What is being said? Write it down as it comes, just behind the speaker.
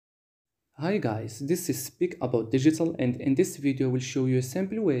Hi guys, this is Speak About Digital, and in this video we'll show you a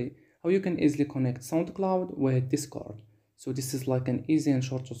simple way how you can easily connect SoundCloud with Discord. So this is like an easy and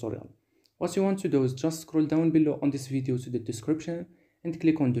short tutorial. What you want to do is just scroll down below on this video to the description and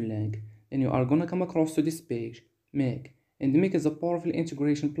click on the link. Then you are gonna come across to this page, Make. And Make is a powerful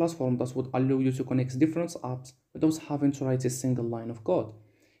integration platform that would allow you to connect different apps without having to write a single line of code.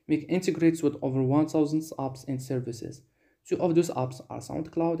 Make integrates with over 1000 apps and services. Two of those apps are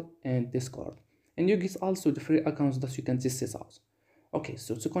SoundCloud and Discord, and you get also the free accounts that you can test it out. Okay,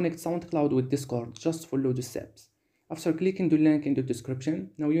 so to connect SoundCloud with Discord, just follow the steps. After clicking the link in the description,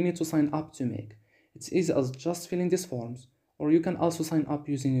 now you need to sign up to Make. It's easy as just filling these forms, or you can also sign up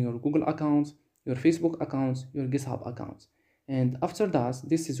using your Google account, your Facebook account, your GitHub account. And after that,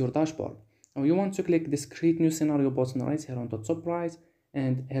 this is your dashboard. Now you want to click this Create New Scenario button right here on the top right,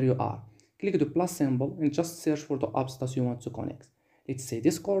 and here you are. Click the plus symbol and just search for the apps that you want to connect. Let's say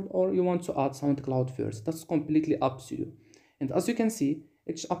Discord, or you want to add SoundCloud first. That's completely up to you. And as you can see,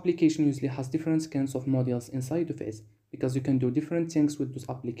 each application usually has different kinds of modules inside of it, because you can do different things with those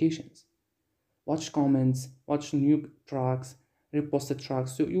applications. Watch comments, watch new tracks, reposted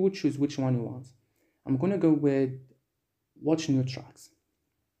tracks, so you would choose which one you want. I'm gonna go with watch new tracks.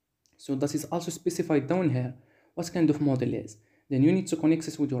 So that is also specified down here what kind of model is. Then you need to connect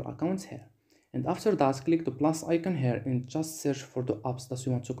it with your account here. And after that, click the plus icon here and just search for the apps that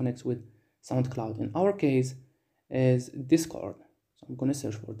you want to connect with SoundCloud. In our case is Discord. So I'm gonna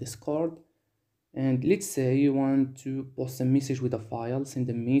search for Discord. And let's say you want to post a message with a file, send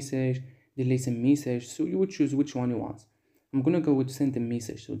a message, delete a message. So you would choose which one you want. I'm gonna go with send a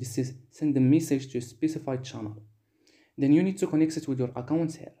message. So this is send a message to a specified channel. Then you need to connect it with your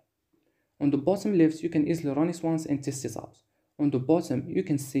account here. On the bottom left, you can easily run it once and test it out. On the bottom, you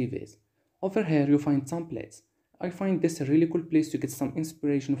can save it. Over here, you find templates. I find this a really cool place to get some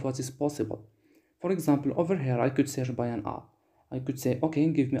inspiration of what is possible. For example, over here, I could search by an app. I could say, okay,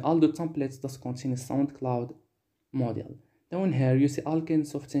 give me all the templates that contain a SoundCloud module. Down here, you see all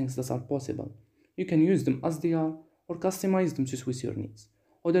kinds of things that are possible. You can use them as they are, or customize them to suit your needs.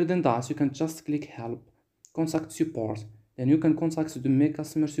 Other than that, you can just click help, contact support. Then you can contact the Make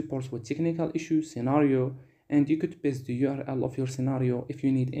customer support with technical issues, scenario, and you could paste the URL of your scenario if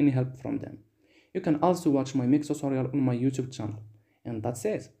you need any help from them. You can also watch my Make tutorial on my YouTube channel. And that's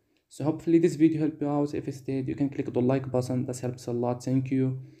it. So hopefully this video helped you out. If it did, you can click the like button. That helps a lot. Thank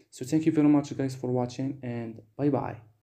you. So thank you very much guys for watching, and bye bye.